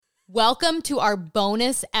Welcome to our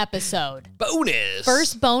bonus episode. Bonus!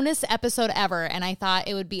 First bonus episode ever, and I thought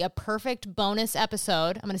it would be a perfect bonus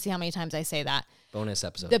episode. I'm going to see how many times I say that. Bonus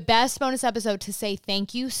episode. The best bonus episode to say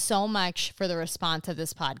thank you so much for the response of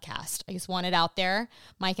this podcast. I just want it out there.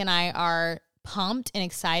 Mike and I are pumped and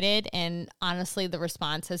excited, and honestly, the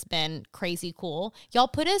response has been crazy cool. Y'all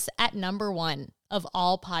put us at number 1 of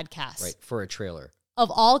all podcasts. Right, for a trailer. Of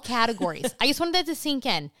all categories. I just wanted that to sink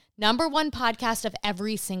in. Number 1 podcast of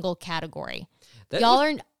every single category. Y'all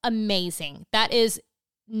are amazing. That is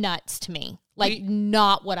nuts to me.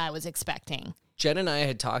 Not what I was expecting. Jen and I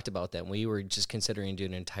had talked about that. We were just considering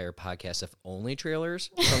doing an entire podcast of only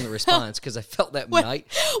trailers from the response because I felt that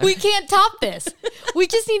we can't top this. We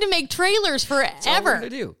just need to make trailers forever. That's all we're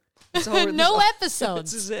going to do. No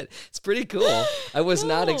episodes. This is it. It's pretty cool. I was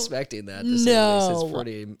not expecting that.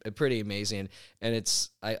 It's pretty amazing. And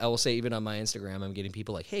I will say, even on my Instagram, I'm getting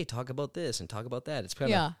people like, hey, talk about this and talk about that. It's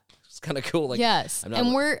kind of cool. Yes.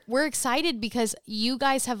 And we're excited because you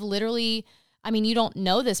guys have literally, I mean, you don't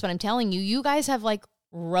know this, but I'm telling you, you guys have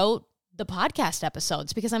wrote the podcast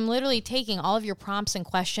episodes, because I'm literally taking all of your prompts and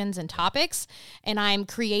questions and topics, and I'm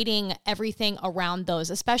creating everything around those,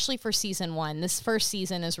 especially for season 1. This first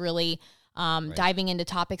season is really diving into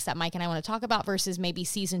topics that Mike and I want to talk about, versus maybe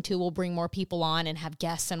season 2 will bring more people on and have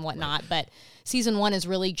guests and whatnot. Right. But season 1 is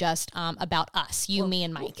really just about us, me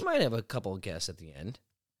and Mike. We might have a couple of guests at the end.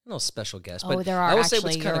 No special guests. Oh, but there are. I will actually, say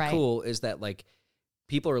what's kind of right. cool is that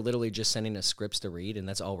people are literally just sending us scripts to read, and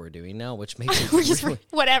that's all we're doing now, which makes it really,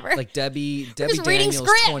 whatever. Like Debbie Daniels,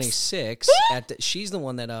 scripts. 26. She's the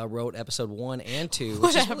one that wrote episode 1 and 2,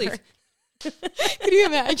 which is really. Could you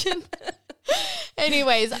imagine?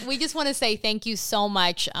 Anyways, we just want to say thank you so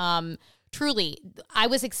much. Truly, I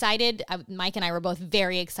was excited. Mike and I were both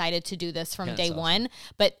very excited to do this from day one.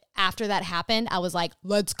 But after that happened, I was like,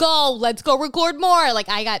 let's go record more.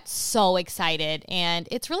 I got so excited, and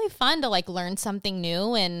it's really fun to learn something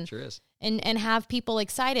new and sure is. and have people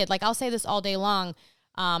excited. I'll say this all day long.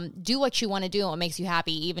 Do what you want to do and what makes you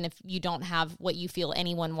happy, even if you don't have what you feel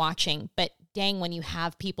anyone watching. But dang, when you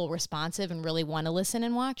have people responsive and really want to listen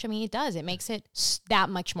and watch, I mean, it makes it that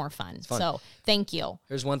much more fun. So thank you.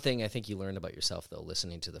 There's one thing I think you learned about yourself, though,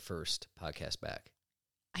 listening to the first podcast back.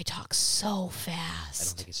 I talk so fast. I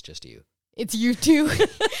don't think it's just you. It's you too.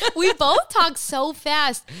 We both talk so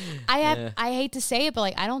fast. I hate to say it,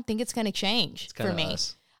 but I don't think it's going to change for me.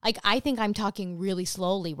 Us. I think I'm talking really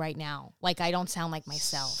slowly right now. I don't sound like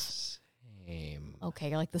myself. Same. Okay,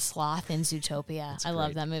 you're like the sloth in Zootopia. I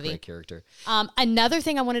love that movie. Great character. Another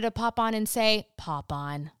thing I wanted to pop on.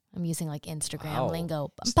 I'm using Instagram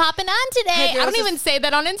lingo. I'm popping on today. Hey, girl, I don't even say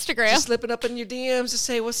that on Instagram. Just slipping up in your DMs to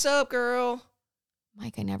say, what's up, girl?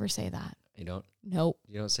 Mike, I never say that. You don't? Nope.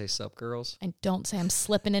 You don't say sup, girls? I don't say I'm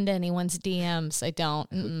slipping into anyone's DMs. I don't.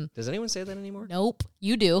 Mm-mm. Does anyone say that anymore? Nope.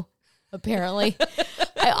 You do, apparently.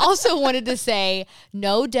 I also wanted to say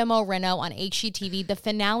No Demo Reno on HGTV. The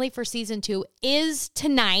finale for season 2 is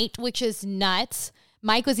tonight, which is nuts.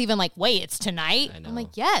 Mike was even like, wait, it's tonight? I know. I'm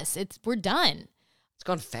like, yes, we're done. It's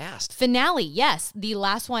gone fast. Finale, yes. The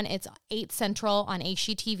last one, it's 8 Central on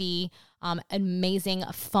HGTV. Amazing,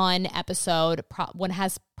 fun episode. One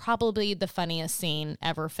has probably the funniest scene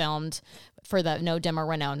ever filmed for the No Demo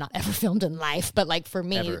Reno. Not ever filmed in life, but for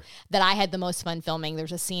me, ever. That I had the most fun filming.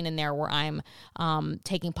 There's a scene in there where I'm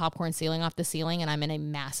taking popcorn ceiling off the ceiling, and I'm in a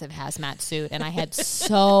massive hazmat suit, and I had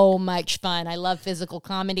so much fun. I love physical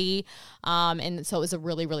comedy, and so it was a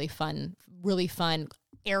really, really fun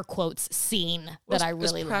air quotes scene that I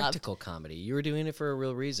really loved. Practical comedy. You were doing it for a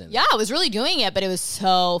real reason. Yeah, I was really doing it, but it was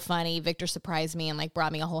so funny. Victor surprised me and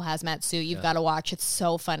brought me a whole hazmat suit. You've got to watch. It's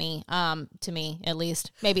so funny, to me at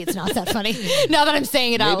least. Maybe it's not that funny now that I'm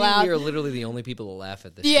saying it out loud. Maybe we are literally the only people that laugh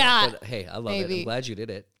at this Yeah. show. But hey, I love it. I'm glad you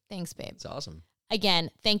did it. Thanks, babe. It's awesome.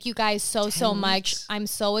 Again, thank you guys so much. I'm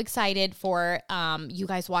so excited for you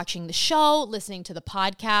guys watching the show, listening to the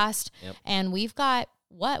podcast. Yep. And we've got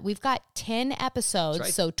 10 episodes,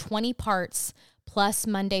 right. So 20 parts plus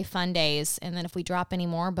Monday Fun Days. And then if we drop any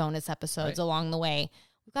more bonus episodes along the way,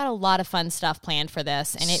 we've got a lot of fun stuff planned for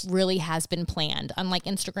this. And it really has been planned. Unlike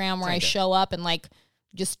Instagram where I show up and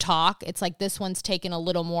just talk. It's this one's taken a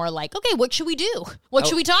little more okay, what should we do? What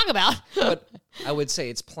should we talk about? But I would say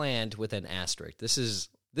it's planned with an asterisk. This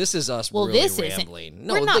is us really rambling. Isn't.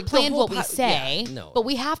 We're not planned what we say, no. But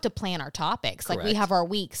we have to plan our topics. Correct. We have our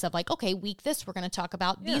weeks of okay, week this, we're going to talk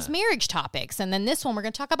about these marriage topics. And then this one, we're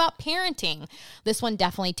going to talk about parenting. This one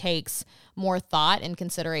definitely takes more thought and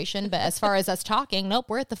consideration. But as far as us talking, nope,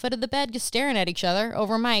 we're at the foot of the bed just staring at each other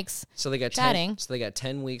over mics. So they got chatting. So they got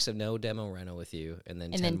 10 weeks of no demo reno with you, and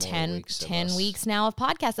then 10 weeks now of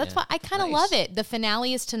podcast. That's why I kind of love it. The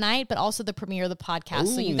finale is tonight, but also the premiere of the podcast.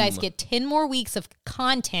 Boom. So you guys get 10 more weeks of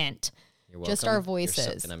content. You're welcome. Just our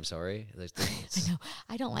voices. And I'm sorry. I know.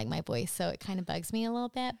 I don't like my voice, so it kind of bugs me a little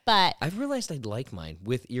bit. But I've realized I'd like mine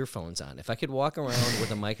with earphones on. If I could walk around with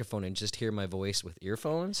a microphone and just hear my voice with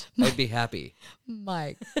earphones, I'd be happy.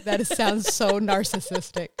 Mike, that sounds so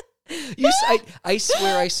narcissistic. I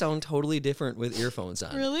swear I sound totally different with earphones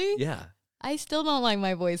on. Really? Yeah. I still don't like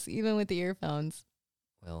my voice, even with the earphones.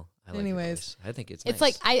 Well, I like your voice. I think it's nice.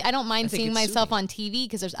 Like, I don't mind seeing myself on TV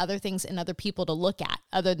because there's other things and other people to look at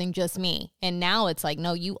other than just me. And now it's like,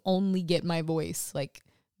 no, you only get my voice. Like,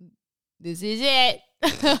 this is it.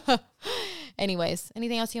 Anyways,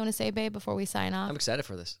 anything else you want to say, babe, before we sign off? I'm excited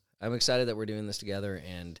for this. I'm excited that we're doing this together.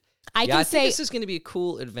 And I think this is going to be a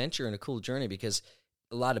cool adventure and a cool journey because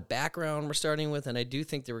a lot of background we're starting with. And I do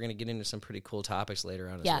think that we're going to get into some pretty cool topics later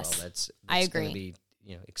on as well. That's I agree. Going to be,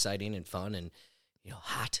 exciting and fun and,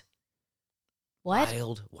 hot. What?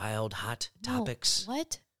 Wild, hot topics.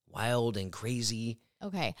 What? Wild and crazy.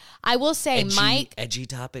 Okay. I will say edgy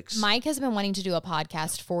topics. Mike has been wanting to do a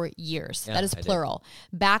podcast for years. Yeah, that is plural.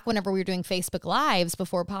 Back whenever we were doing Facebook Lives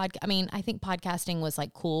before I think podcasting was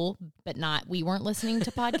like cool, but we weren't listening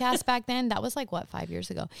to podcasts back then. That was like 5 years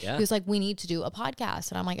ago. Yeah. He was like, we need to do a podcast.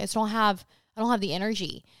 And I'm like, I don't have the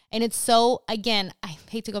energy. And it's so, again, I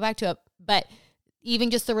hate to go back to it, but even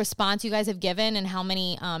just the response you guys have given and how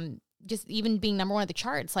many, just even being number one of the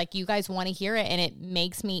charts, like you guys want to hear it, and it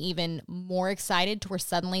makes me even more excited to where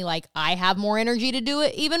suddenly like I have more energy to do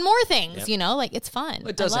it, even more things, like it's fun.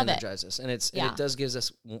 It does energize us, and it does gives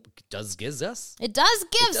us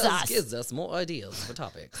more ideas for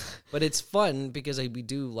topics. But it's fun because we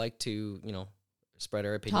do like to, spread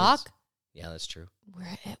our opinions. Talk. Yeah, that's true.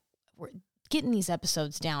 We're getting these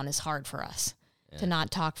episodes down is hard for us. Yeah. To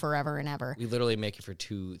not talk forever and ever. We literally make it through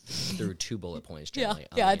two bullet points generally.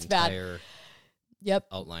 Yeah, it's bad.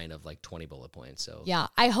 Outline of like 20 bullet points. So yeah,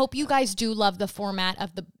 I hope you guys do love the format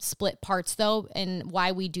of the split parts though. And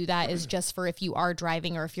why we do that is just for if you are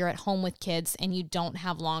driving or if you're at home with kids and you don't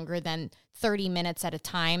have longer than 30 minutes at a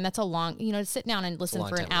time. That's a long, to sit down and listen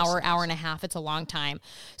for an hour and a half. It's a long time.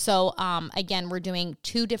 So again, we're doing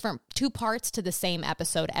two parts to the same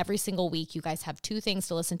episode every single week. You guys have 2 things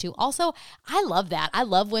to listen to. Also, I love that. I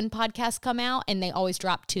love when podcasts come out and they always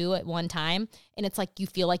drop 2 at one time. And it's like, you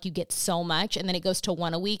feel like you get so much and then it goes to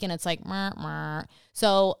 1 a week and it's like, meh, meh.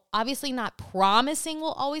 So obviously not promising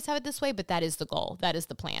we'll always have it this way, but that is the goal. That is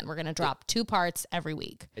the plan. We're going to drop 2 parts every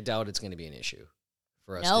week. I doubt it's going to be an issue.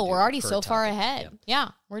 No, we're already so far ahead. Yeah,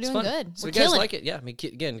 we're doing good. So you guys like it? Yeah. I mean,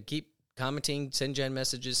 again, keep commenting, send Jen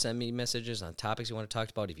messages, send me messages on topics you want to talk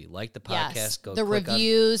about. If you like the podcast, go the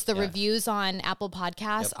reviews on Apple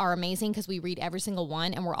Podcasts are amazing because we read every single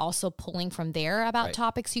one, and we're also pulling from there about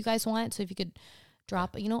topics you guys want. So if you could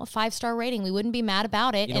drop, a 5-star rating, we wouldn't be mad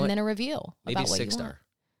about it, and then a review. Maybe about 6-star.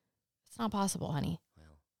 It's not possible, honey.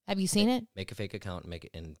 Have you seen it? Make a fake account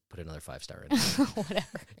and put another 5-star in.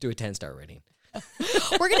 Whatever. Do a 10-star rating.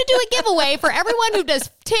 We're going to do a giveaway for everyone who does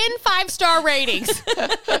 10 5-star ratings.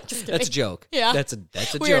 That's a joke. Yeah. That's a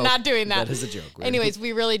joke. We are not doing that. That is a joke. Anyways,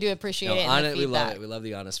 we really do appreciate it. We love it. We love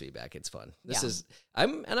the honest feedback. It's fun.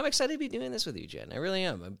 I'm excited to be doing this with you, Jen. I really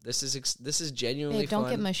am. This is genuinely fun.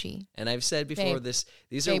 Don't get mushy. And I've said before, these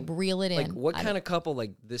are reel it in. Like, what kind of couple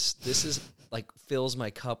like this is like fills my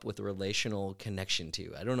cup with a relational connection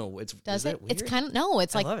to? I don't know. Is that weird? It's kind of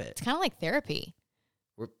it's like it's kind of like therapy.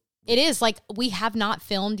 It is like we have not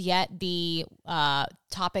filmed yet the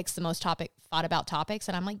topics, the most thought about topics.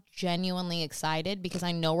 And I'm like genuinely excited because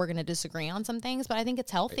I know we're going to disagree on some things, but I think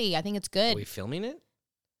it's healthy. I think it's good. Are we filming it?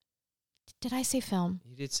 Did I say film?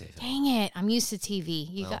 You did say film. Dang it. I'm used to TV.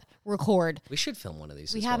 You got record. We should film one of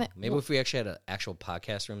these. We haven't. Maybe if we actually had an actual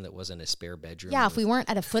podcast room that wasn't a spare bedroom. Yeah. If we weren't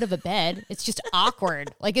at a foot of a bed, it's just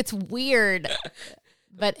awkward. Like it's weird.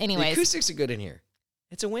 But anyways. The acoustics are good in here.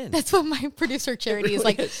 It's a win. That's what my producer Charity is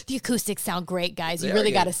like. The acoustics sound great, guys. You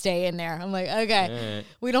really got to stay in there. I'm like, okay.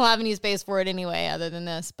 We don't have any space for it anyway, other than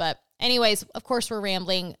this. But anyways, of course, we're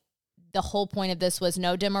rambling. The whole point of this was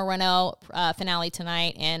no demo reno finale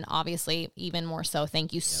tonight, and obviously even more so.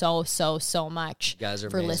 Thank you so much you guys are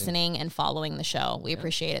for amazing. Listening and following the show. We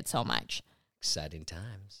appreciate it so much. Exciting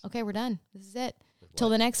times. Okay, we're done. This is it. Till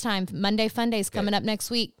the next time. Monday Fun Days coming up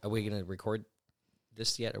next week. Are we going to record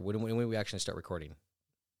this yet, or when we actually start recording?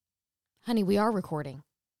 Honey, we are recording.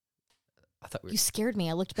 I thought You scared me.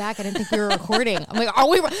 I looked back. I didn't think we were recording. I'm like, are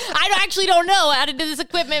we? I actually don't know how to do this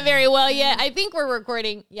equipment very well yet. I think we're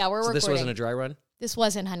recording. Yeah, we're recording. This wasn't a dry run? This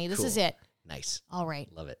wasn't, honey. This is it. Nice. All right.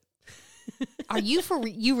 Love it. Are you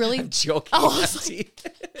you really? I'm joking. Oh, I was like,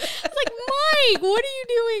 Mike, what are you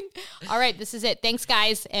doing? All right, this is it. Thanks,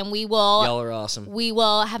 guys. And we will. Y'all are awesome. We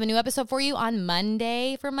will have a new episode for you on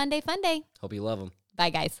Monday for Monday Fun Day. Hope you love them. Bye,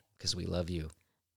 guys. Because we love you.